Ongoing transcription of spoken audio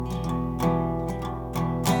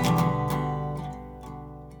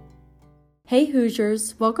Hey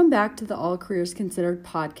Hoosiers, welcome back to the All Careers Considered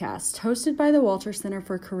podcast, hosted by the Walter Center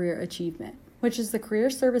for Career Achievement, which is the career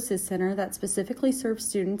services center that specifically serves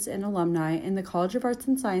students and alumni in the College of Arts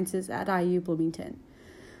and Sciences at IU Bloomington.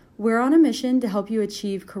 We're on a mission to help you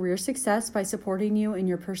achieve career success by supporting you in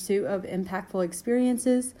your pursuit of impactful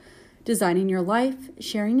experiences, designing your life,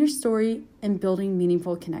 sharing your story, and building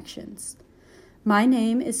meaningful connections. My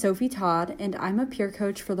name is Sophie Todd, and I'm a peer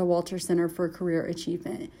coach for the Walter Center for Career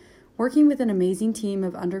Achievement, working with an amazing team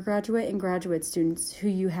of undergraduate and graduate students who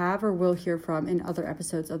you have or will hear from in other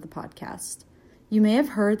episodes of the podcast. You may have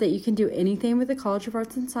heard that you can do anything with a College of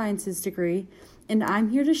Arts and Sciences degree, and I'm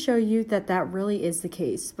here to show you that that really is the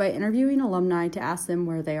case by interviewing alumni to ask them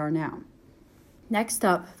where they are now. Next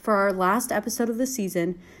up, for our last episode of the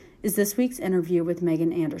season, is this week's interview with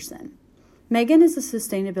Megan Anderson. Megan is a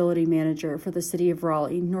sustainability manager for the city of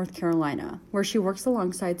Raleigh, North Carolina, where she works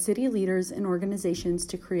alongside city leaders and organizations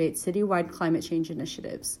to create citywide climate change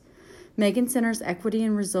initiatives. Megan centers equity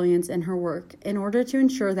and resilience in her work in order to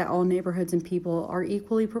ensure that all neighborhoods and people are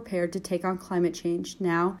equally prepared to take on climate change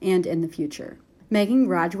now and in the future. Megan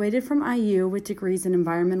graduated from IU with degrees in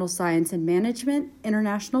environmental science and management,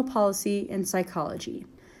 international policy, and psychology.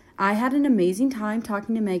 I had an amazing time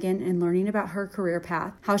talking to Megan and learning about her career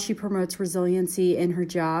path, how she promotes resiliency in her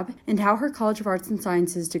job, and how her College of Arts and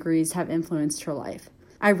Sciences degrees have influenced her life.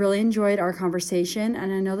 I really enjoyed our conversation,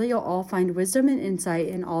 and I know that you'll all find wisdom and insight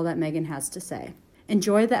in all that Megan has to say.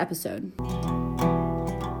 Enjoy the episode.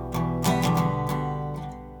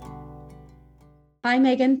 Hi,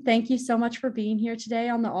 Megan. Thank you so much for being here today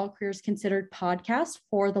on the All Careers Considered podcast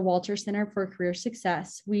for the Walter Center for Career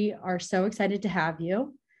Success. We are so excited to have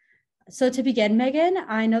you. So to begin, Megan,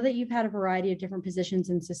 I know that you've had a variety of different positions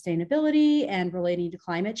in sustainability and relating to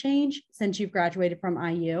climate change since you've graduated from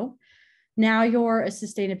IU. Now you're a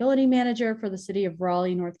sustainability manager for the city of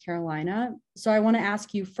Raleigh, North Carolina. So I want to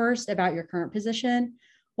ask you first about your current position.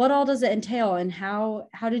 What all does it entail, and how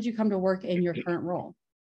did you come to work in your current role?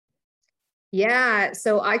 Yeah,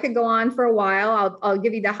 so I could go on for a while. I'll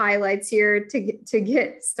give you the highlights here to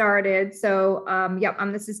get started. So I'm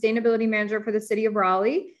the sustainability manager for the city of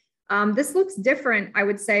Raleigh. This looks different, I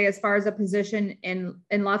would say, as far as a position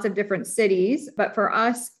in lots of different cities. But for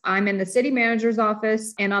us, I'm in the city manager's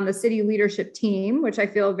office and on the city leadership team, which I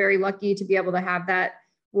feel very lucky to be able to have that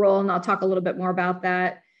role. And I'll talk a little bit more about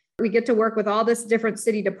that. We get to work with all this different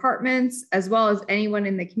city departments, as well as anyone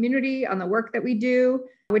in the community on the work that we do,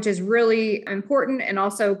 which is really important and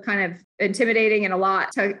also kind of intimidating and a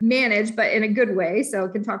lot to manage, but in a good way. So I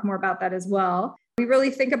can talk more about that as well. We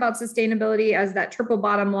really think about sustainability as that triple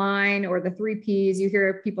bottom line, or the 3 Ps. You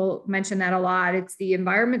hear people mention that a lot. It's the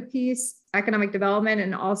environment piece, economic development,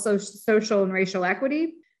 and also social and racial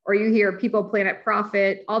equity. Or you hear people, planet,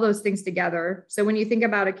 profit, all those things together. So when you think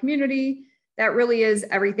about a community, that really is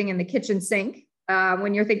everything in the kitchen sink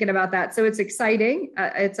when you're thinking about that. So it's exciting.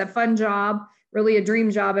 It's a fun job. Really a dream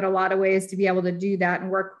job in a lot of ways to be able to do that and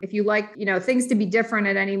work. If you like, things to be different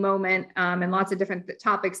at any moment and lots of different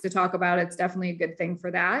topics to talk about, it's definitely a good thing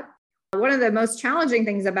for that. One of the most challenging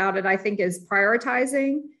things about it, I think, is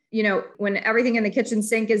prioritizing. When everything in the kitchen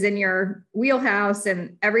sink is in your wheelhouse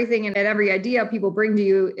and everything and every idea people bring to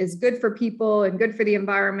you is good for people and good for the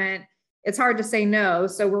environment, it's hard to say no.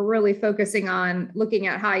 So we're really focusing on looking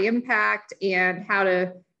at high impact and how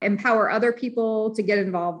to empower other people to get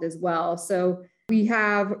involved as well. So we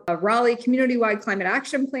have a Raleigh community-wide climate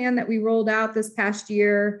action plan that we rolled out this past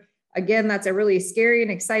year. Again, that's a really scary and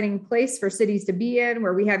exciting place for cities to be in,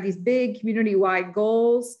 where we have these big community-wide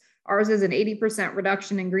goals. Ours is an 80%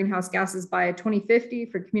 reduction in greenhouse gases by 2050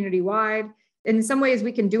 for community-wide. In some ways,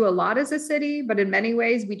 we can do a lot as a city, but in many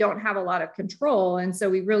ways, we don't have a lot of control. And so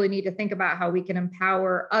we really need to think about how we can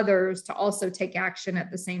empower others to also take action at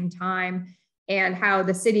the same time, and how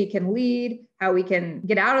the city can lead, how we can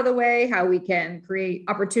get out of the way, how we can create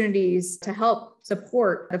opportunities to help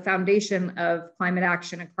support the foundation of climate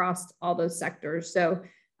action across all those sectors. So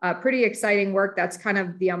pretty exciting work. That's kind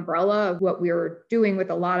of the umbrella of what we're doing with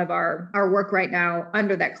a lot of our work right now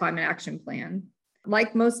under that climate action plan.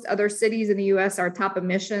 Like most other cities in the US, our top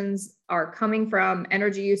emissions are coming from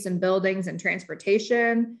energy use in buildings and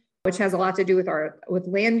transportation, which has a lot to do with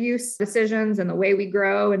land use decisions and the way we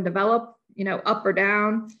grow and develop, up or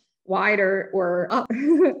down, wide or up.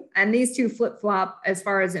 And these two flip-flop as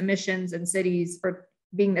far as emissions in cities for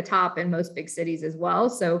being the top in most big cities as well.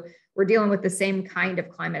 So we're dealing with the same kind of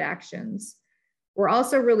climate actions. We're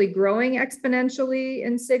also really growing exponentially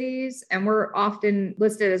in cities, and we're often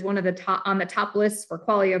listed as one of the top on the top lists for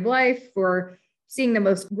quality of life, for seeing the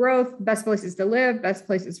most growth, best places to live, best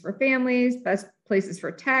places for families, best places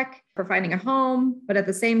for tech, for finding a home. But at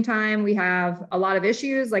the same time, we have a lot of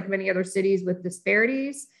issues like many other cities with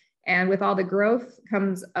disparities. And with all the growth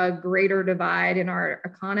comes a greater divide in our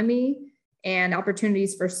economy and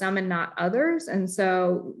opportunities for some and not others. And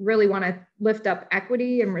so really want to lift up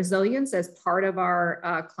equity and resilience as part of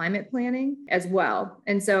our climate planning as well.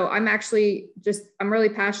 And so I'm really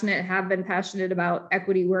passionate, have been passionate about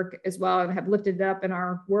equity work as well, and have lifted it up in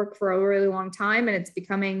our work for a really long time. And it's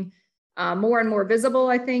becoming more and more visible,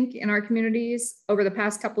 I think, in our communities over the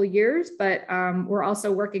past couple of years. But we're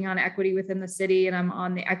also working on equity within the city, and I'm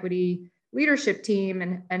on the equity leadership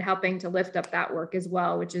team and helping to lift up that work as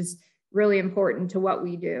well, which is really important to what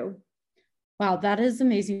we do. Wow, that is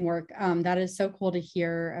amazing work. That is so cool to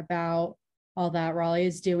hear about all that Raleigh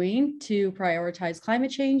is doing to prioritize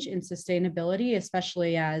climate change and sustainability,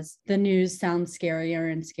 especially as the news sounds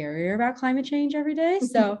scarier and scarier about climate change every day.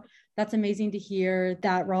 So that's amazing to hear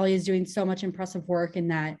that Raleigh is doing so much impressive work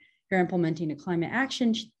and that you're implementing a climate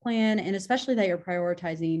action plan, and especially that you're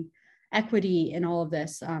prioritizing equity in all of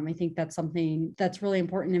this. I think that's something that's really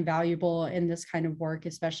important and valuable in this kind of work,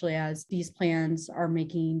 especially as these plans are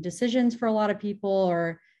making decisions for a lot of people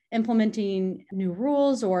or implementing new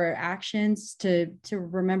rules or actions to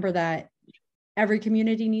remember that every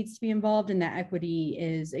community needs to be involved and that equity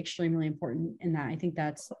is extremely important in that. I think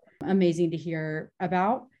that's amazing to hear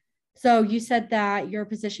about. So you said that your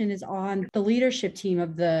position is on the leadership team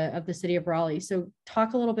of the city of Raleigh. So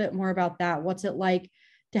talk a little bit more about that. What's it like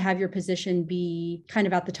to have your position be kind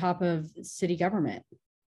of at the top of city government?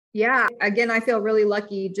 Yeah, again, I feel really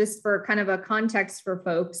lucky. Just for kind of a context for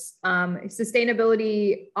folks,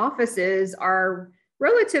 sustainability offices are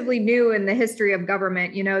relatively new in the history of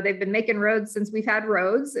government. You know, they've been making roads since we've had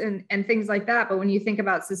roads and things like that. But when you think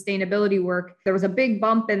about sustainability work, there was a big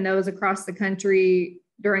bump in those across the country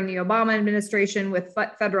during the Obama administration with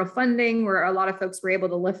federal funding, where a lot of folks were able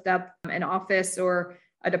to lift up an office or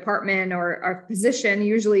a department or a position,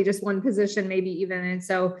 usually just one position, maybe even. And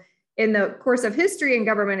so in the course of history in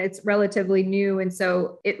government, it's relatively new. And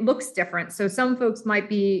so it looks different. So some folks might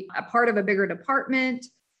be a part of a bigger department.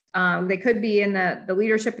 They could be in the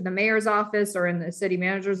leadership in the mayor's office or in the city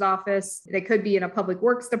manager's office. They could be in a public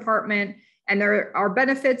works department. And there are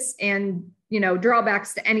benefits and,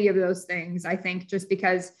 drawbacks to any of those things, I think, just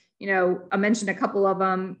because I mentioned a couple of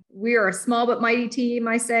them. We are a small but mighty team,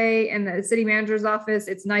 I say, in the city manager's office.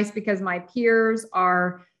 It's nice because my peers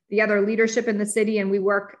are the other leadership in the city, and we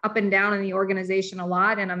work up and down in the organization a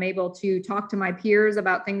lot. And I'm able to talk to my peers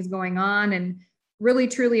about things going on and really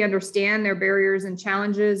truly understand their barriers and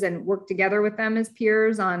challenges and work together with them as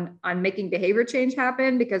peers on making behavior change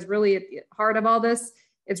happen. Because really at the heart of all this,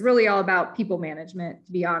 it's really all about people management,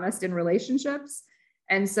 to be honest, in relationships.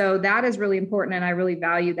 And so that is really important. And I really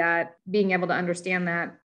value that, being able to understand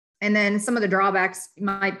that. And then some of the drawbacks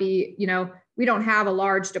might be, we don't have a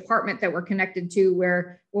large department that we're connected to,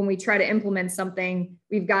 where when we try to implement something,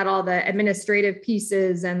 we've got all the administrative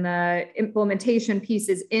pieces and the implementation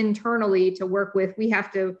pieces internally to work with. We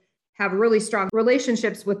have to have really strong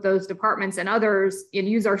relationships with those departments and others, and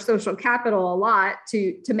use our social capital a lot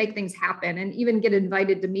to make things happen, and even get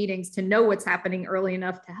invited to meetings to know what's happening early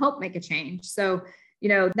enough to help make a change. So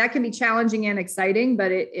that can be challenging and exciting,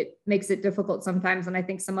 but it makes it difficult sometimes. And I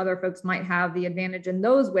think some other folks might have the advantage in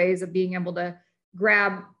those ways of being able to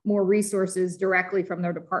grab more resources directly from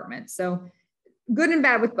their department. So good and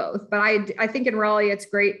bad with both. But I think in Raleigh, it's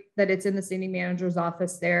great that it's in the city manager's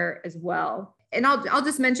office there as well. And I'll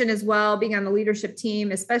just mention as well, being on the leadership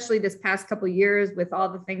team, especially this past couple of years with all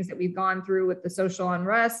the things that we've gone through with the social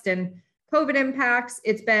unrest and COVID impacts,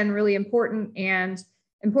 it's been really important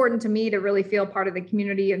to me to really feel part of the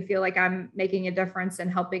community and feel like I'm making a difference and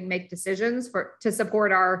helping make decisions to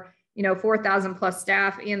support our 4,000 plus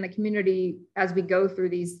staff and the community as we go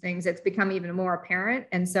through these things. It's become even more apparent.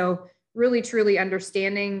 And so really truly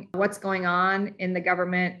understanding what's going on in the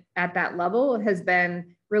government at that level has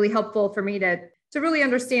been really helpful for me to really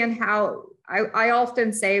understand how I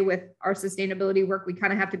often say with our sustainability work, we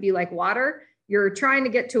kind of have to be like water. You're trying to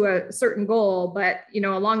get to a certain goal, but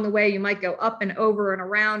along the way you might go up and over and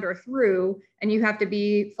around or through, and you have to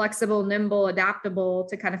be flexible, nimble, adaptable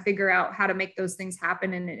to kind of figure out how to make those things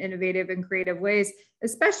happen in innovative and creative ways,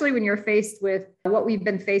 especially when you're faced with what we've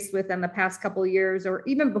been faced with in the past couple of years, or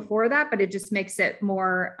even before that. But it just makes it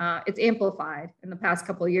more, it's amplified in the past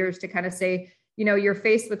couple of years to kind of say, you're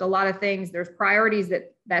faced with a lot of things. There's priorities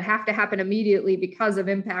that have to happen immediately because of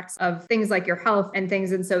impacts of things like your health and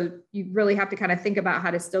things. And so you really have to kind of think about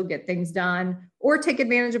how to still get things done or take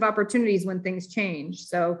advantage of opportunities when things change.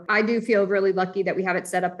 So I do feel really lucky that we have it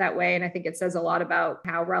set up that way. And I think it says a lot about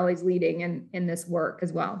how Raleigh's leading in this work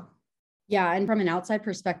as well. Yeah. And from an outside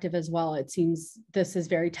perspective as well, it seems this is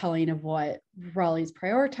very telling of what Raleigh's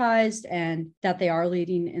prioritized and that they are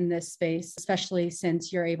leading in this space, especially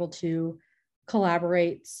since you're able to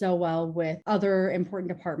collaborate so well with other important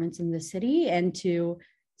departments in the city and to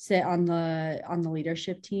sit on the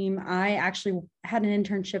leadership team. I actually had an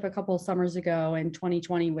internship a couple of summers ago in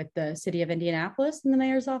 2020 with the city of Indianapolis in the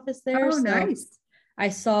mayor's office there. Oh, nice. I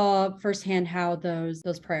saw firsthand how those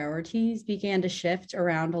priorities began to shift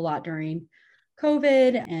around a lot during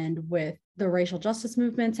COVID and with the racial justice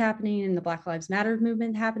movements happening and the Black Lives Matter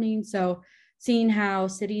movement happening. So seeing how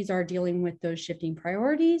cities are dealing with those shifting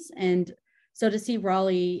priorities, and so to see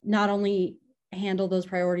Raleigh not only handle those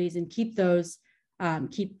priorities and keep those,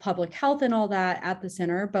 keep public health and all that at the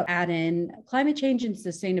center, but add in climate change and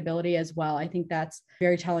sustainability as well. I think that's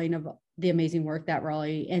very telling of the amazing work that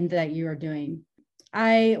Raleigh and that you are doing.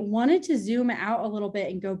 I wanted to zoom out a little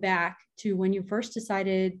bit and go back to when you first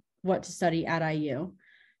decided what to study at IU.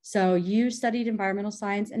 So you studied environmental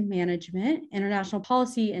science and management, international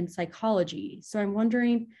policy, and psychology. So I'm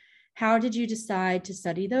wondering, how did you decide to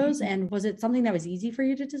study those? And was it something that was easy for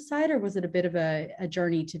you to decide, or was it a bit of a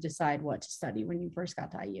journey to decide what to study when you first got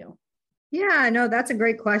to IU? Yeah, no, that's a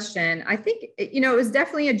great question. I think, it was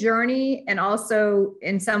definitely a journey. And also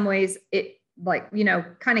in some ways it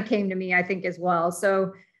kind of came to me, I think, as well.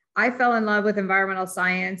 So I fell in love with environmental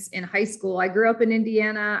science in high school. I grew up in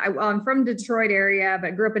Indiana. I'm from Detroit area,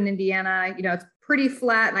 but grew up in Indiana. It's pretty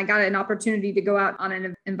flat. And I got an opportunity to go out on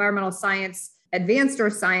an environmental science advanced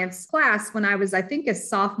earth science class when I was, I think, a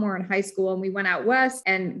sophomore in high school. And we went out west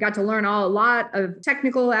and got to learn a lot of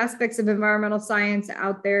technical aspects of environmental science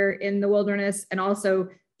out there in the wilderness, and also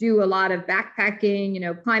do a lot of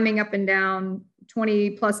backpacking, climbing up and down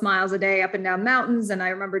 20 plus miles a day up and down mountains. And I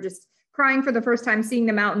remember just crying for the first time, seeing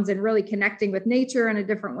the mountains and really connecting with nature in a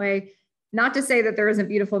different way. Not to say that there isn't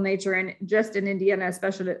beautiful nature in Indiana,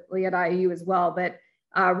 especially at IU as well, but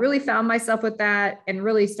really found myself with that and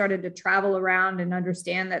really started to travel around and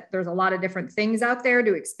understand that there's a lot of different things out there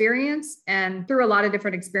to experience, and through a lot of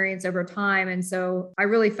different experience over time. And so I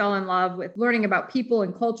really fell in love with learning about people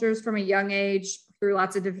and cultures from a young age through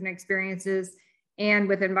lots of different experiences, and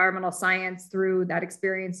with environmental science through that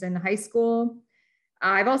experience in high school.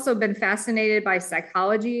 I've also been fascinated by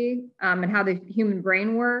psychology and how the human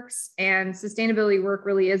brain works. And sustainability work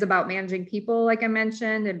really is about managing people, like I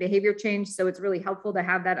mentioned, and behavior change. So it's really helpful to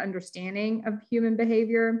have that understanding of human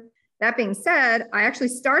behavior. That being said, I actually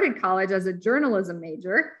started college as a journalism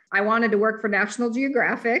major. I wanted to work for National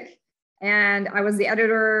Geographic. And I was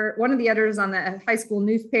one of the editors on the high school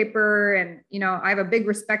newspaper. And, I have a big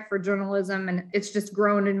respect for journalism, and it's just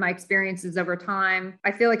grown in my experiences over time.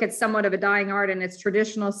 I feel like it's somewhat of a dying art in its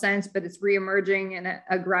traditional sense, but it's reemerging in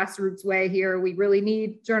a grassroots way here. We really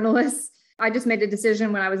need journalists. I just made a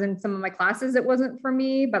decision when I was in some of my classes, it wasn't for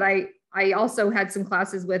me, but I also had some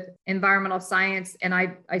classes with environmental science, and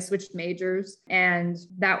I switched majors, and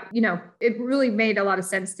that, it really made a lot of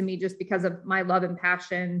sense to me just because of my love and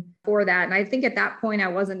passion for that. And I think at that point, I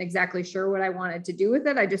wasn't exactly sure what I wanted to do with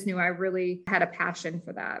it. I just knew I really had a passion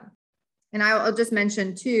for that. And I'll just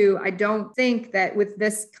mention too, I don't think that with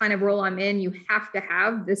this kind of role I'm in, you have to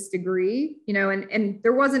have this degree, and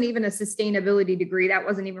there wasn't even a sustainability degree. That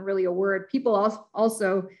wasn't even really a word. People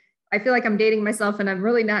also I feel like I'm dating myself, and I've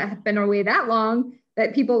really not been away that long,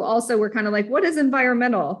 that people also were kind of like, what is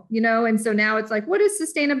environmental? And so now it's like, what is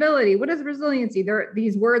sustainability? What is resiliency?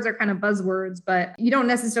 These words are kind of buzzwords, but you don't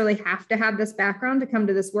necessarily have to have this background to come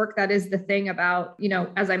to this work. That is the thing about,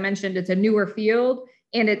 as I mentioned, it's a newer field,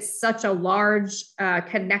 and it's such a large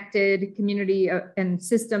connected community and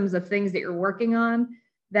systems of things that you're working on,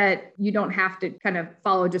 that you don't have to kind of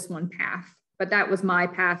follow just one path. But that was my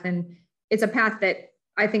path. And it's a path that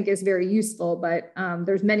I think is very useful, but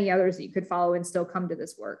there's many others that you could follow and still come to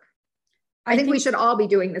this work. I think we should all be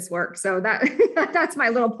doing this work. So that's my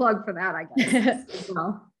little plug for that, I guess. As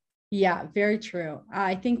well. Yeah, very true.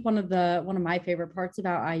 I think one of my favorite parts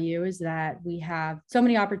about IU is that we have so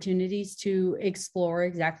many opportunities to explore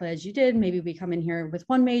exactly as you did. Maybe we come in here with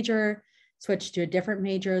one major, switch to a different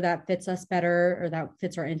major that fits us better or that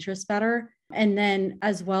fits our interests better. And then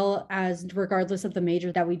as well as regardless of the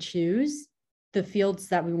major that we choose, the fields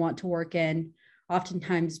that we want to work in,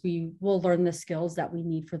 oftentimes we will learn the skills that we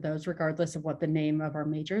need for those, regardless of what the name of our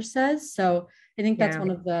major says. So I think that's one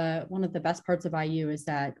of the best parts of IU is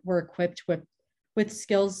that we're equipped with with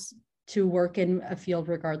skills to work in a field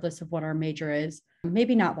regardless of what our major is.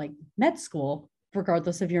 Maybe not like med school,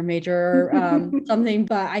 regardless of your major or something,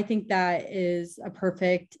 but I think that is a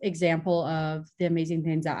perfect example of the amazing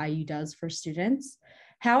things that IU does for students.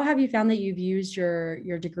 How have you found that you've used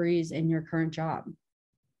your degrees in your current job?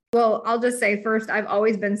 Well, I'll just say first, I've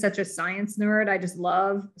always been such a science nerd. I just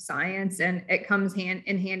love science, and it comes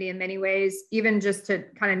handy in many ways, even just to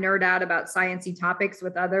kind of nerd out about sciencey topics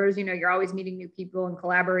with others. You know, you're always meeting new people and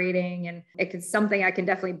collaborating, and it's something I can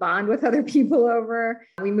definitely bond with other people over.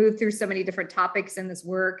 We move through so many different topics in this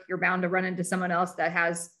work. You're bound to run into someone else that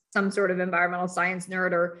has some sort of environmental science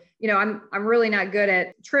nerd, or, you know, I'm really not good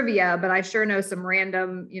at trivia, but I sure know some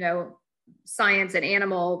random, you know, science and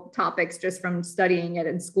animal topics just from studying it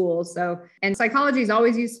in school. So, and psychology is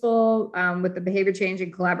always useful with the behavior change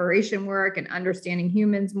and collaboration work and understanding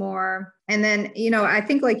humans more. And then, you know, I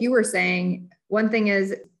think like you were saying, one thing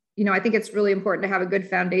is, you know, I think it's really important to have a good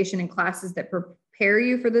foundation in classes that prepare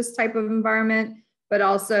you for this type of environment, but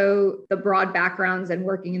also the broad backgrounds and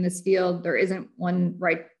working in this field. There isn't one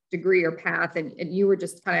right degree or path. And you were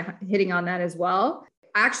just kind of hitting on that as well.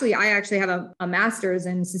 I actually have a master's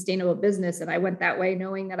in sustainable business, and I went that way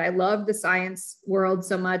knowing that I loved the science world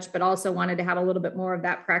so much, but also wanted to have a little bit more of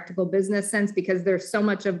that practical business sense, because there's so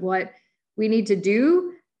much of what we need to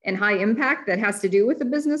do and high impact that has to do with the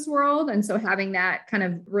business world. And so having that kind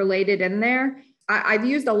of related in there, I've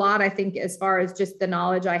used a lot, I think, as far as just the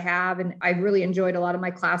knowledge I have. And I've really enjoyed a lot of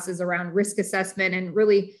my classes around risk assessment, and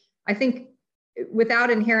really, I think, without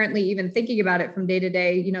inherently even thinking about it from day to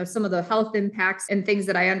day, you know, some of the health impacts and things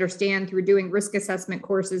that I understand through doing risk assessment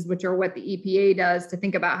courses, which are what the EPA does to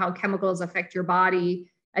think about how chemicals affect your body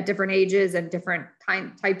at different ages and different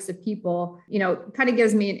types of people, you know, kind of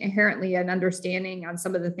gives me inherently an understanding on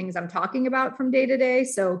some of the things I'm talking about from day to day.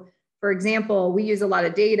 So, for example, we use a lot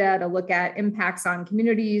of data to look at impacts on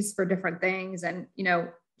communities for different things. And, you know,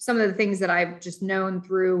 some of the things that I've just known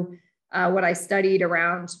through what I studied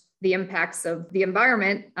around the impacts of the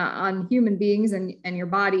environment on human beings and your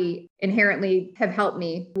body inherently have helped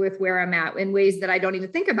me with where I'm at in ways that I don't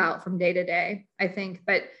even think about from day to day, I think,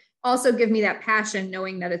 but also give me that passion,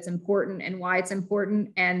 knowing that it's important and why it's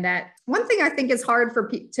important. And that one thing I think is hard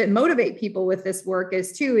for to motivate people with this work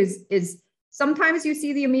is sometimes you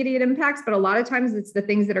see the immediate impacts, but a lot of times it's the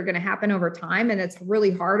things that are going to happen over time. And it's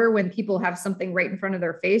really harder when people have something right in front of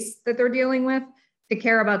their face that they're dealing with to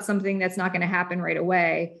care about something that's not going to happen right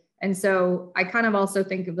away. And so I kind of also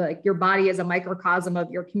think of like your body as a microcosm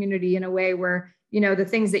of your community in a way where, you know, the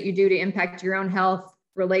things that you do to impact your own health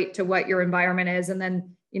relate to what your environment is. And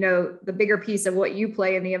then, you know, the bigger piece of what you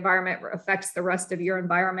play in the environment affects the rest of your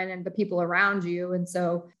environment and the people around you. And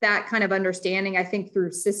so that kind of understanding, I think,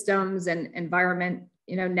 through systems and environment,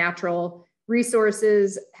 you know, natural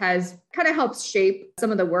resources has kind of helps shape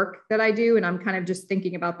some of the work that I do. And I'm kind of just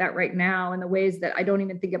thinking about that right now in the ways that I don't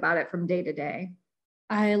even think about it from day to day.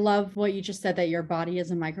 I love what you just said, that your body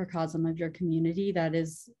is a microcosm of your community. That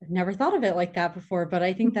is, I've never thought of it like that before, but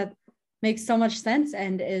I think that makes so much sense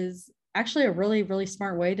and is actually a really, really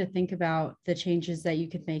smart way to think about the changes that you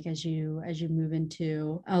could make as you move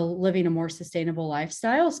into living a more sustainable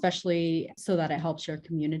lifestyle, especially so that it helps your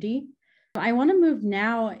community. I want to move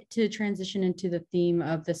now to transition into the theme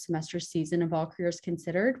of the semester season of All Careers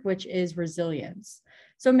Considered, which is resilience.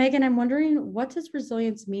 So Megan, I'm wondering, what does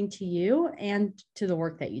resilience mean to you and to the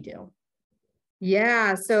work that you do?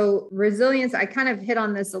 Yeah, so resilience, I kind of hit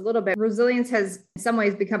on this a little bit. Resilience has in some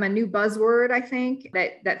ways become a new buzzword, I think,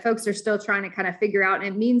 that folks are still trying to kind of figure out. And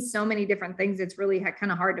it means so many different things. It's really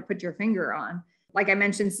kind of hard to put your finger on. Like I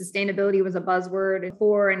mentioned, sustainability was a buzzword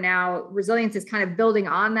before, and now resilience is kind of building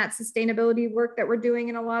on that sustainability work that we're doing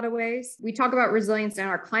in a lot of ways. We talk about resilience in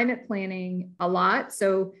our climate planning a lot.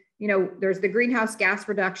 So, you know, there's the greenhouse gas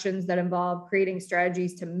reductions that involve creating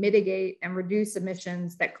strategies to mitigate and reduce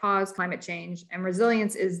emissions that cause climate change. And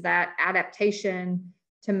resilience is that adaptation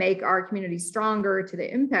to make our communities stronger to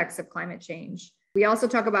the impacts of climate change. We also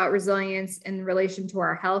talk about resilience in relation to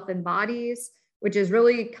our health and bodies, which is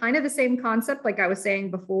really kind of the same concept, like I was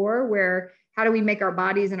saying before, where how do we make our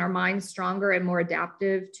bodies and our minds stronger and more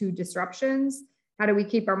adaptive to disruptions? How do we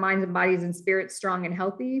keep our minds and bodies and spirits strong and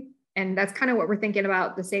healthy? And that's kind of what we're thinking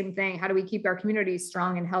about, the same thing. How do we keep our communities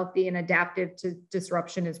strong and healthy and adaptive to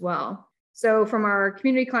disruption as well? So from our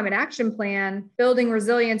community climate action plan, building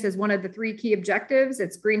resilience is one of the 3 key objectives.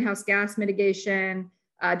 It's greenhouse gas mitigation,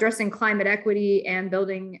 addressing climate equity, and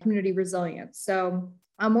building community resilience. So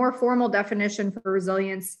a more formal definition for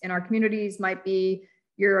resilience in our communities might be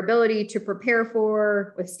your ability to prepare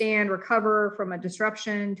for, withstand, recover from a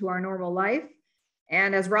disruption to our normal life.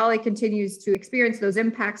 And as Raleigh continues to experience those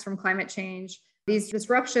impacts from climate change, these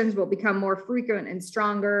disruptions will become more frequent and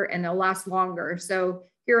stronger, and they'll last longer. So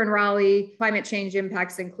here in Raleigh, climate change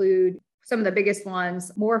impacts include some of the biggest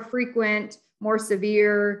ones: more frequent, more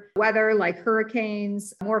severe weather like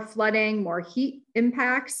hurricanes, more flooding, more heat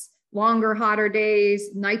impacts, longer, hotter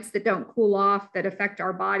days, nights that don't cool off, that affect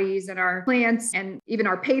our bodies and our plants and even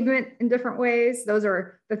our pavement in different ways. Those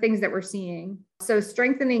are the things that we're seeing. So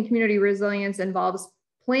strengthening community resilience involves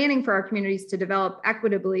planning for our communities to develop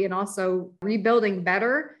equitably and also rebuilding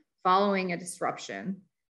better following a disruption.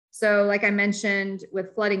 So like I mentioned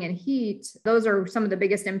with flooding and heat, those are some of the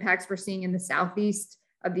biggest impacts we're seeing in the southeast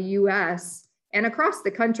of the US and across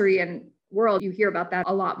the country and world. You hear about that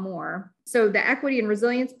a lot more. So the equity and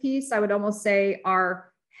resilience piece, I would almost say,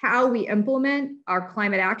 are how we implement our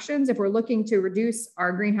climate actions. If we're looking to reduce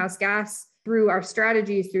our greenhouse gas through our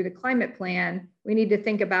strategies, through the climate plan, we need to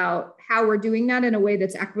think about how we're doing that in a way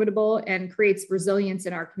that's equitable and creates resilience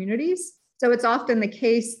in our communities. So it's often the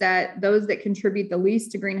case that those that contribute the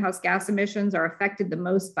least to greenhouse gas emissions are affected the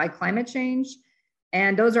most by climate change.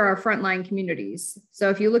 And those are our frontline communities. So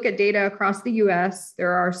if you look at data across the US,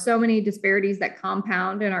 there are so many disparities that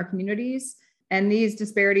compound in our communities. And these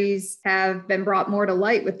disparities have been brought more to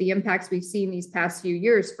light with the impacts we've seen these past few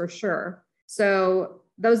years, for sure. So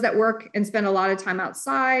those that work and spend a lot of time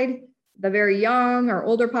outside, the very young or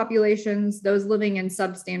older populations, those living in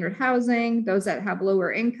substandard housing, those that have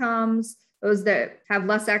lower incomes, those that have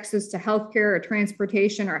less access to healthcare or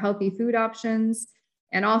transportation or healthy food options.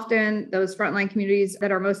 And often those frontline communities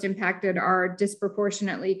that are most impacted are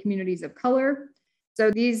disproportionately communities of color.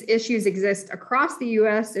 So these issues exist across the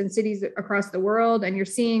US and cities across the world. And you're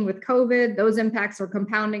seeing with COVID, those impacts are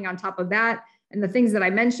compounding on top of that. And the things that I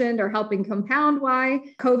mentioned are helping compound why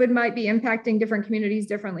COVID might be impacting different communities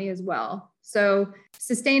differently as well. So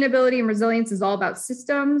sustainability and resilience is all about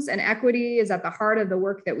systems, and equity is at the heart of the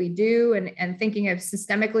work that we do, and thinking of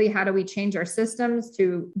systemically, how do we change our systems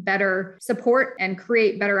to better support and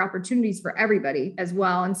create better opportunities for everybody as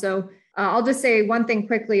well. And so I'll just say one thing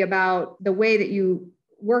quickly about the way that you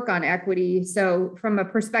work on equity. So from a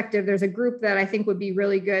perspective, there's a group that I think would be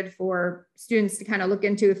really good for students to kind of look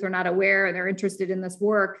into if they're not aware and they're interested in this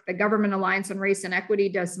work. The Government Alliance on Race and Equity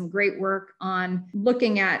does some great work on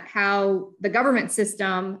looking at how the government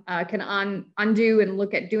system can undo and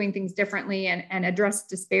look at doing things differently and address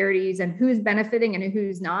disparities and who's benefiting and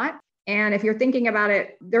who's not. And if you're thinking about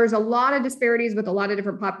it, there's a lot of disparities with a lot of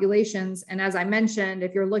different populations. And as I mentioned,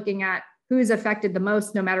 if you're looking at who's affected the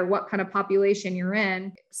most, no matter what kind of population you're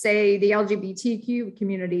in, say the LGBTQ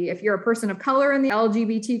community. If you're a person of color in the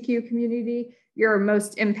LGBTQ community, you're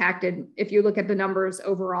most impacted if you look at the numbers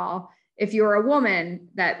overall. If you're a woman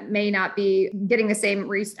that may not be getting the same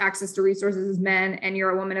access to resources as men, and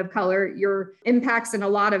you're a woman of color, your impacts in a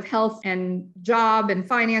lot of health and job and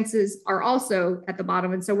finances are also at the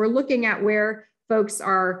bottom. And so we're looking at where folks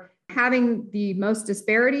are having the most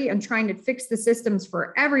disparity and trying to fix the systems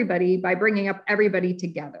for everybody by bringing up everybody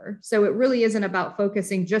together. So it really isn't about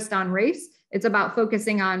focusing just on race. It's about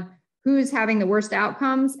focusing on who's having the worst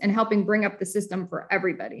outcomes and helping bring up the system for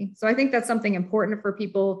everybody. So I think that's something important for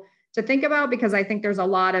people to think about, because I think there's a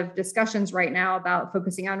lot of discussions right now about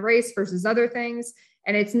focusing on race versus other things.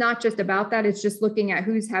 And it's not just about that. It's just looking at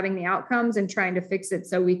who's having the outcomes and trying to fix it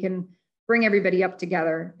so we can bring everybody up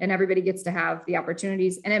together and everybody gets to have the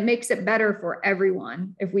opportunities. And it makes it better for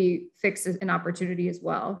everyone if we fix an opportunity as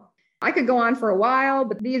well. I could go on for a while,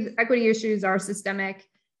 but these equity issues are systemic,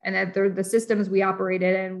 and that they're the systems we operate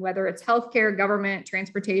in, whether it's healthcare, government,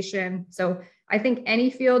 transportation. So I think any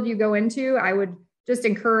field you go into, I would just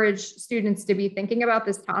encourage students to be thinking about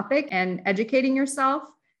this topic and educating yourself.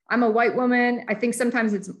 I'm a white woman. I think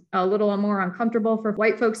sometimes it's a little more uncomfortable for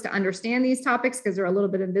white folks to understand these topics because they're a little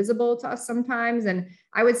bit invisible to us sometimes. And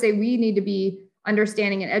I would say we need to be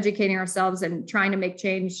understanding and educating ourselves and trying to make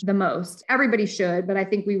change the most. Everybody should, but I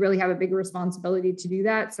think we really have a big responsibility to do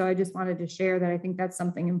that. So I just wanted to share that I think that's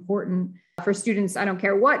something important for students. I don't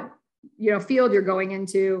care what field you're going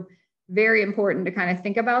into. Very important to kind of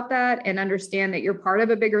think about that and understand that you're part of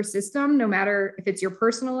a bigger system, no matter if it's your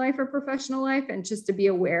personal life or professional life, and just to be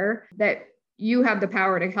aware that you have the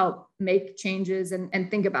power to help make changes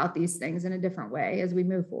and think about these things in a different way as we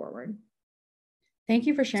move forward. Thank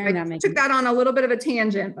you for sharing that. I took that on a little bit of a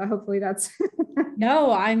tangent, but hopefully that's...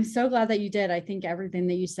 No, I'm so glad that you did. I think everything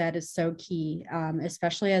that you said is so key,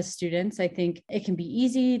 especially as students. I think it can be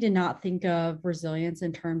easy to not think of resilience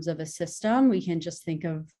in terms of a system. We can just think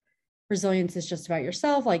of resilience is just about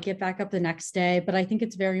yourself, like get back up the next day. But I think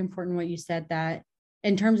it's very important what you said, that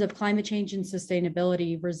in terms of climate change and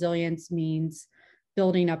sustainability, resilience means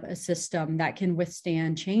building up a system that can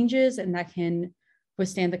withstand changes and that can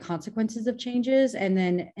withstand the consequences of changes. And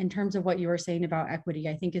then in terms of what you were saying about equity,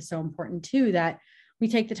 I think is so important too, that we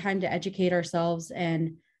take the time to educate ourselves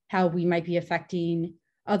and how we might be affecting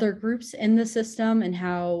other groups in the system and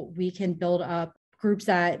how we can build up groups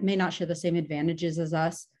that may not share the same advantages as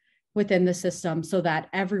us within the system so that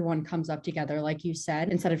everyone comes up together, like you said,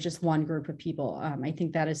 instead of just one group of people. I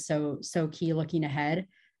think that is so key looking ahead,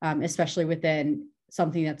 especially within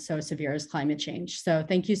something that's so severe as climate change. So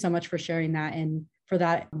thank you so much for sharing that and for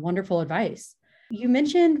that wonderful advice. You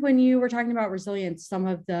mentioned when you were talking about resilience, some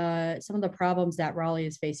of the problems that Raleigh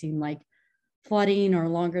is facing, like flooding or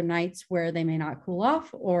longer nights where they may not cool off,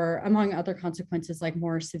 or among other consequences like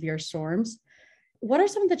more severe storms. What are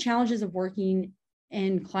some of the challenges of working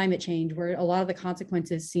in climate change where a lot of the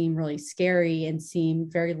consequences seem really scary and seem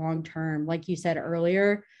very long-term? Like you said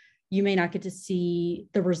earlier, you may not get to see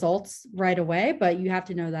the results right away, but you have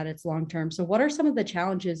to know that it's long-term. So what are some of the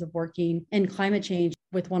challenges of working in climate change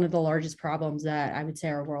with one of the largest problems that I would say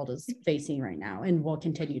our world is facing right now and will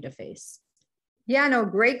continue to face? Yeah, no,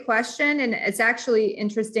 great question. And it's actually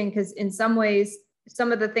interesting because in some ways,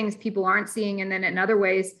 some of the things people aren't seeing, and then in other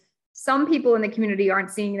ways, some people in the community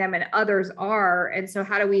aren't seeing them and others are. And so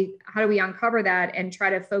how do we uncover that and try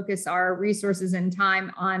to focus our resources and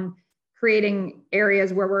time on creating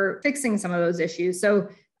areas where we're fixing some of those issues? So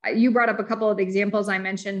you brought up a couple of examples I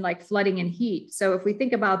mentioned, like flooding and heat. So if we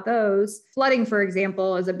think about those, flooding, for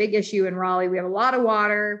example, is a big issue in Raleigh. We have a lot of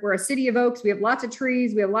water. We're a city of oaks. We have lots of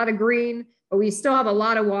trees. We have a lot of green, but we still have a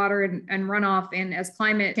lot of water and runoff. And as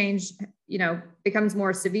climate change, becomes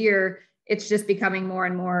more severe, it's just becoming more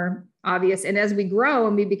and more obvious. And as we grow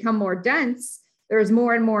and we become more dense, there's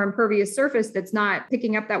more and more impervious surface that's not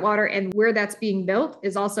picking up that water. And where that's being built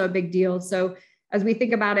is also a big deal. So as we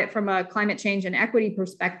think about it from a climate change and equity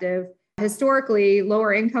perspective, historically,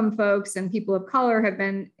 lower income folks and people of color have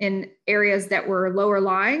been in areas that were lower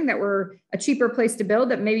lying, that were a cheaper place to build,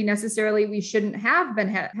 that maybe necessarily we shouldn't have been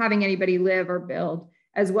having anybody live or build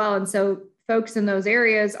as well. And so folks in those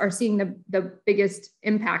areas are seeing the biggest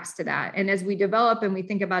impacts to that. And as we develop and we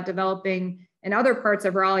think about developing in other parts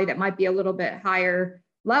of Raleigh that might be a little bit higher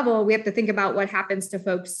level, we have to think about what happens to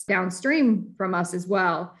folks downstream from us as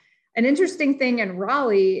well. An interesting thing in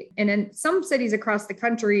Raleigh and in some cities across the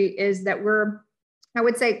country is that I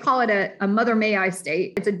would say, call it a mother may I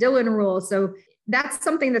state. It's a Dillon rule. So that's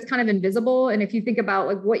something that's kind of invisible. And if you think about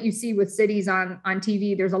like what you see with cities on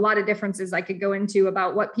TV, there's a lot of differences I could go into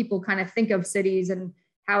about what people kind of think of cities and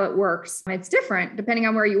how it works. It's different depending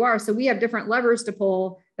on where you are. So we have different levers to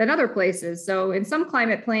pull than other places. So in some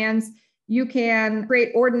climate plans, you can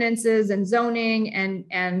create ordinances and zoning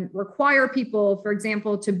and require people, for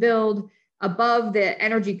example, to build above the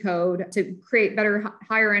energy code to create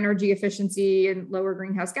higher energy efficiency and lower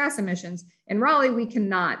greenhouse gas emissions. In Raleigh, we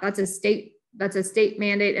cannot. That's a state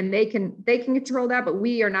mandate, and they can control that, but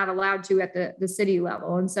we are not allowed to at the city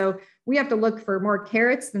level. And so we have to look for more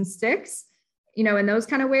carrots than sticks, in those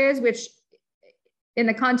kind of ways, which in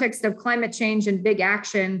the context of climate change and big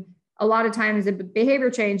action, a lot of times in behavior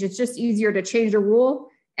change, it's just easier to change a rule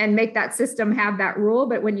and make that system have that rule.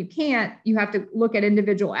 But when you can't, you have to look at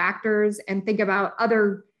individual actors and think about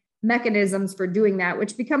other mechanisms for doing that,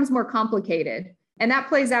 which becomes more complicated. And that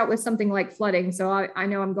plays out with something like flooding. So I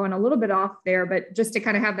know I'm going a little bit off there, but just to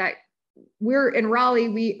kind of have that, we're in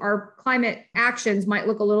Raleigh, our climate actions might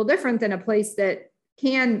look a little different than a place that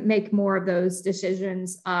can make more of those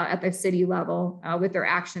decisions at the city level with their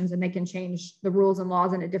actions, and they can change the rules and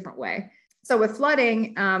laws in a different way. So with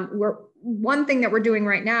flooding, one thing that we're doing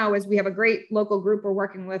right now is we have a great local group we're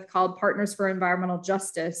working with called Partners for Environmental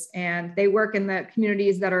Justice. And they work in the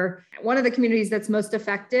communities that are one of the communities that's most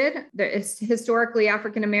affected. It's historically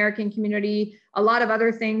African-American community. A lot of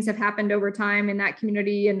other things have happened over time in that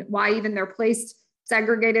community, and why even they're placed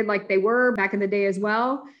segregated like they were back in the day as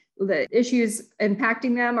well. The issues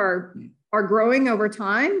impacting them are growing over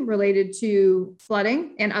time related to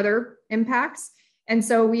flooding and other impacts. And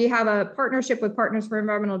so we have a partnership with Partners for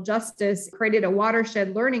Environmental Justice, created a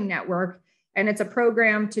watershed learning network. And it's a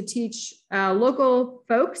program to teach local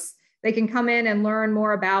folks. They can come in and learn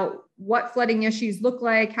more about what flooding issues look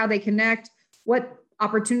like, how they connect, what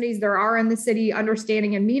opportunities there are in the city,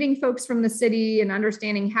 understanding and meeting folks from the city and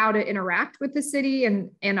understanding how to interact with the city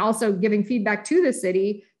and also giving feedback to the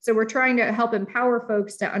city. So we're trying to help empower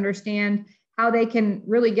folks to understand how they can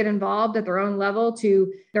really get involved at their own level.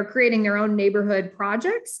 They're creating their own neighborhood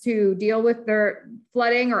projects to deal with their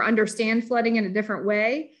flooding or understand flooding in a different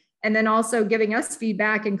way. And then also giving us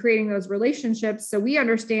feedback and creating those relationships so we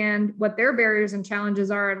understand what their barriers and challenges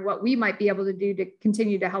are and what we might be able to do to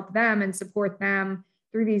continue to help them and support them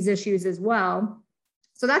through these issues as well.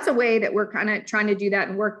 So that's a way that we're kind of trying to do that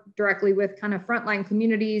and work directly with kind of frontline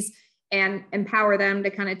communities and empower them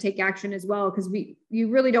to kind of take action as well. Because you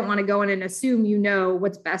really don't want to go in and assume you know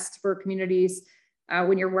what's best for communities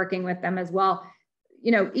when you're working with them as well.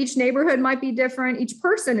 Each neighborhood might be different. Each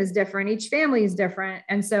person is different. Each family is different.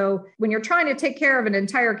 And so when you're trying to take care of an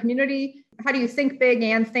entire community, how do you think big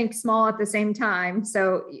and think small at the same time?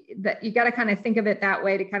 So that you got to kind of think of it that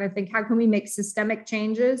way, to kind of think, how can we make systemic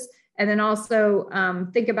changes? And then also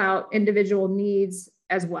think about individual needs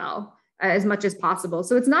as well, as much as possible.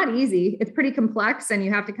 So it's not easy. It's pretty complex, and you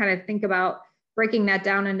have to kind of think about breaking that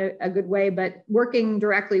down in a good way, but working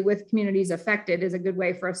directly with communities affected is a good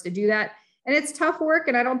way for us to do that. And it's tough work,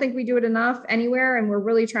 and I don't think we do it enough anywhere. And we're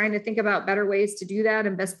really trying to think about better ways to do that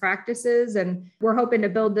and best practices. And we're hoping to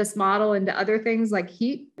build this model into other things like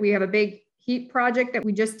heat. We have a big heat project that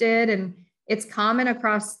we just did, and it's common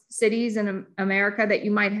across cities in America that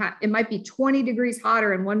it might be 20 degrees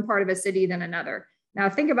hotter in one part of a city than another. Now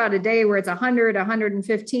think about a day where it's 100,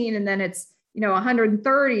 115, and then it's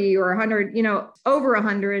 130 or 100, over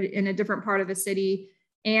 100 in a different part of the city,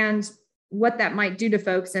 and what that might do to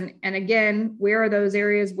folks. And again, where are those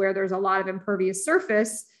areas where there's a lot of impervious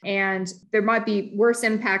surface and there might be worse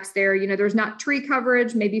impacts there? There's not tree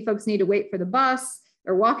coverage. Maybe folks need to wait for the bus.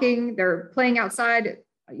 They're walking, they're playing outside,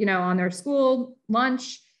 on their school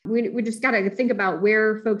lunch. We just got to think about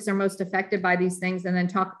where folks are most affected by these things, and then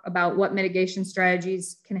talk about what mitigation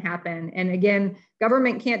strategies can happen. And again,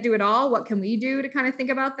 government can't do it all. What can we do to kind of think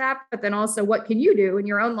about that? But then also, what can you do in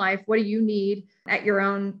your own life? What do you need at your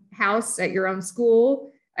own house, at your own school,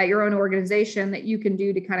 at your own organization that you can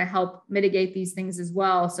do to kind of help mitigate these things as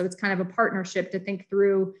well? So it's kind of a partnership to think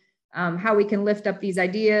through how we can lift up these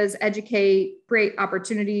ideas, educate, create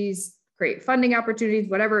opportunities, create funding opportunities,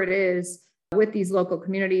 whatever it is, with these local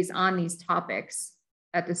communities on these topics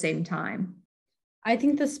at the same time. I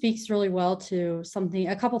think this speaks really well to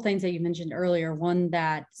a couple things that you mentioned earlier. One,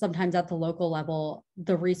 that sometimes at the local level,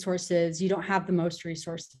 the resources, you don't have the most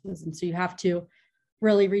resources. And so you have to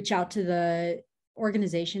really reach out to the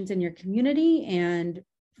organizations in your community and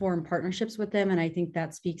form partnerships with them. And I think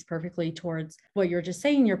that speaks perfectly towards what you're just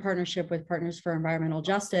saying, your partnership with Partners for Environmental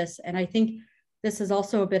Justice. And I think this is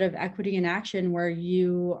also a bit of equity in action, where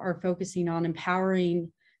you are focusing on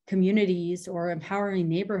empowering communities or empowering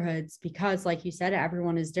neighborhoods, because like you said,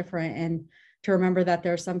 everyone is different. And to remember that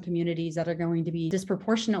there are some communities that are going to be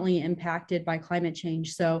disproportionately impacted by climate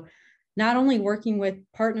change. So not only working with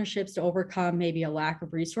partnerships to overcome maybe a lack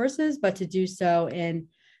of resources, but to do so in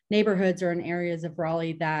neighborhoods or in areas of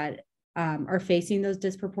Raleigh that are facing those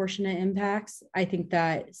disproportionate impacts. I think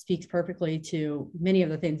that speaks perfectly to many of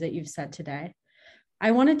the things that you've said today. I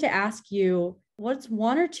wanted to ask you, what's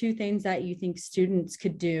one or two things that you think students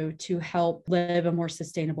could do to help live a more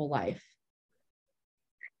sustainable life?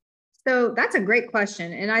 So that's a great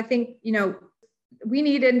question. And I think, we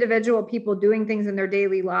need individual people doing things in their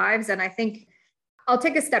daily lives. And I think I'll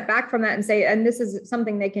take a step back from that and say, and this is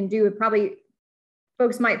something they can do. Probably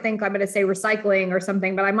folks might think I'm going to say recycling or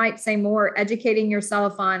something, but I might say more educating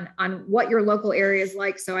yourself on what your local area is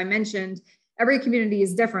like. So I mentioned every community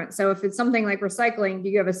is different. So if it's something like recycling, do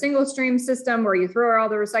you have a single stream system where you throw all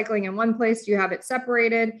the recycling in one place? Do you have it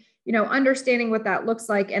separated? Understanding what that looks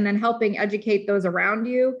like, and then helping educate those around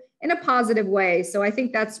you in a positive way. So I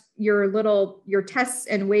think that's your tests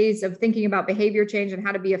and ways of thinking about behavior change and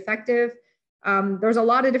how to be effective. There's a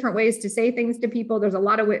lot of different ways to say things to people. There's a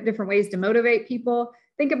lot of different ways to motivate people.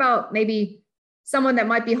 Think about maybe someone that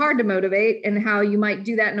might be hard to motivate and how you might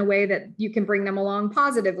do that in a way that you can bring them along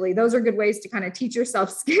positively. Those are good ways to kind of teach yourself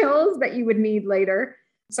skills that you would need later.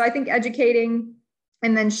 So I think educating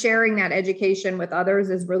and then sharing that education with others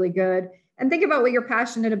is really good. And think about what you're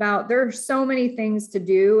passionate about. There are so many things to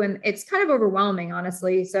do, and it's kind of overwhelming,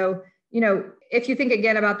 honestly. So, if you think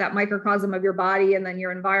again about that microcosm of your body and then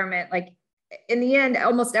your environment, like in the end,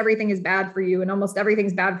 almost everything is bad for you and almost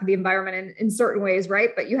everything's bad for the environment in certain ways, right?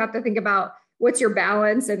 But you have to think about what's your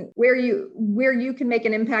balance and where you can make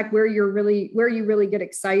an impact, where you really get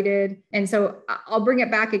excited. And so I'll bring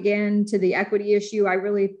it back again to the equity issue. I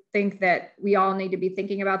really think that we all need to be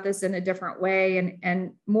thinking about this in a different way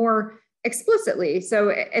and more explicitly.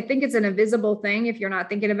 So I think it's an invisible thing if you're not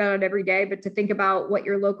thinking about it every day, but to think about what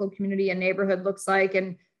your local community and neighborhood looks like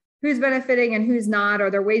and who's benefiting and who's not.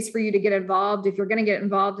 Are there ways for you to get involved? If you're going to get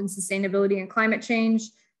involved in sustainability and climate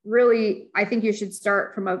change, really, I think you should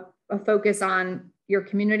start from a focus on your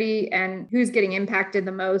community and who's getting impacted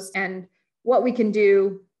the most and what we can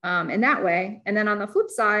do in that way. And then on the flip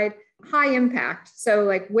side, high impact. So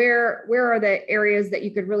like where are the areas that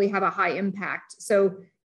you could really have a high impact? So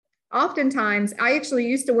oftentimes, I actually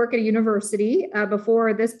used to work at a university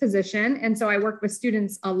before this position. And so I worked with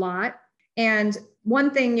students a lot. And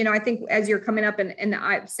one thing, I think as you're coming up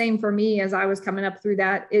same for me as I was coming up through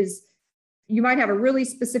that is you might have a really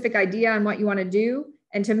specific idea on what you want to do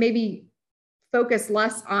and to maybe focus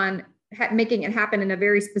less on making it happen in a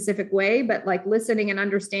very specific way, but like listening and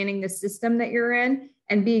understanding the system that you're in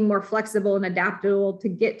and being more flexible and adaptable to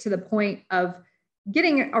get to the point of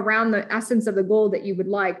getting around the essence of the goal that you would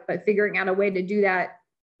like, but figuring out a way to do that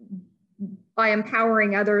by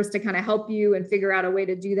empowering others to kind of help you and figure out a way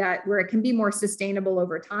to do that where it can be more sustainable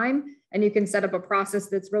over time. And you can set up a process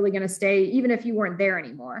that's really going to stay, even if you weren't there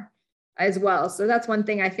anymore as well. So that's one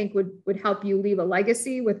thing I think would help you leave a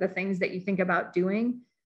legacy with the things that you think about doing.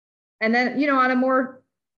 And then, on a more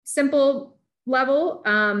simple level,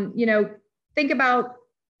 think about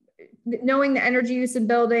knowing the energy use in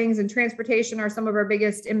buildings and transportation are some of our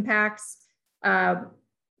biggest impacts. Can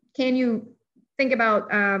you think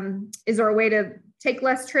about, is there a way to take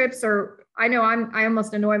less trips? Or I know I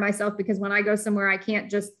almost annoy myself because when I go somewhere, I can't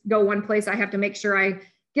just go one place. I have to make sure I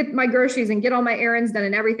get my groceries and get all my errands done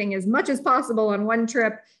and everything as much as possible on one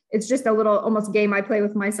trip. It's just a little almost game I play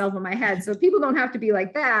with myself in my head. So people don't have to be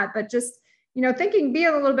like that, but just, being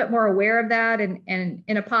a little bit more aware of that and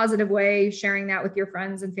in a positive way, sharing that with your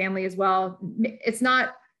friends and family as well. It's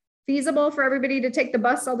not feasible for everybody to take the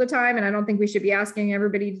bus all the time. And I don't think we should be asking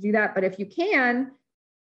everybody to do that. But if you can,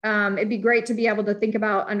 it'd be great to be able to think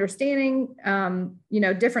about understanding,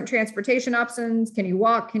 different transportation options. Can you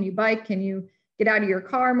walk? Can you bike? Can you get out of your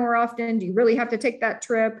car more often? Do you really have to take that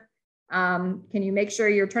trip? Can you make sure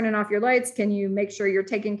you're turning off your lights? Can you make sure you're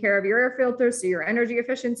taking care of your air filters so your energy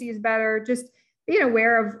efficiency is better? Just being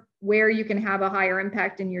aware of where you can have a higher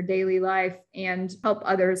impact in your daily life and help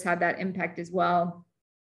others have that impact as well.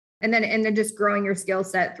 And then just growing your skill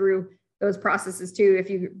set through those processes too. If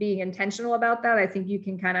you're being intentional about that, I think you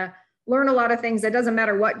can kind of learn a lot of things. That doesn't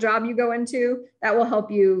matter what job you go into, that will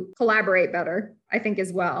help you collaborate better, I think,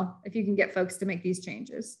 as well, if you can get folks to make these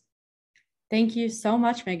changes. Thank you so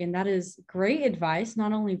much, Megan. That is great advice,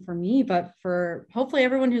 not only for me, but for hopefully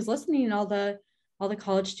everyone who's listening and all the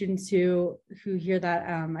college students who hear that.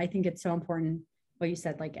 I think it's so important what you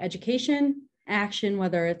said, like education, action,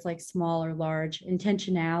 whether it's like small or large,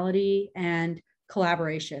 intentionality, and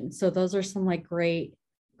collaboration. So those are some like great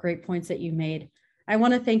points that you made. I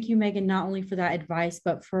want to thank you, Megan, not only for that advice,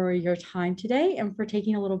 but for your time today and for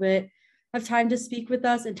taking a little bit of time to speak with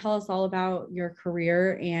us and tell us all about your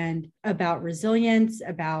career and about resilience,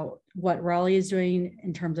 about what Raleigh is doing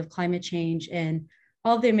in terms of climate change and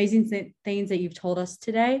all of the amazing things that you've told us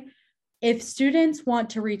today. If students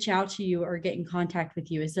want to reach out to you or get in contact with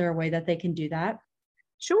you, is there a way that they can do that?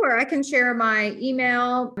 Sure. I can share my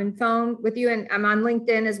email and phone with you, and I'm on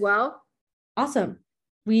LinkedIn as well. Awesome.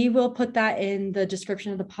 We will put that in the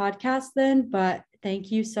description of the podcast then, but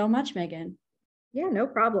thank you so much, Megan. Yeah, no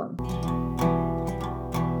problem.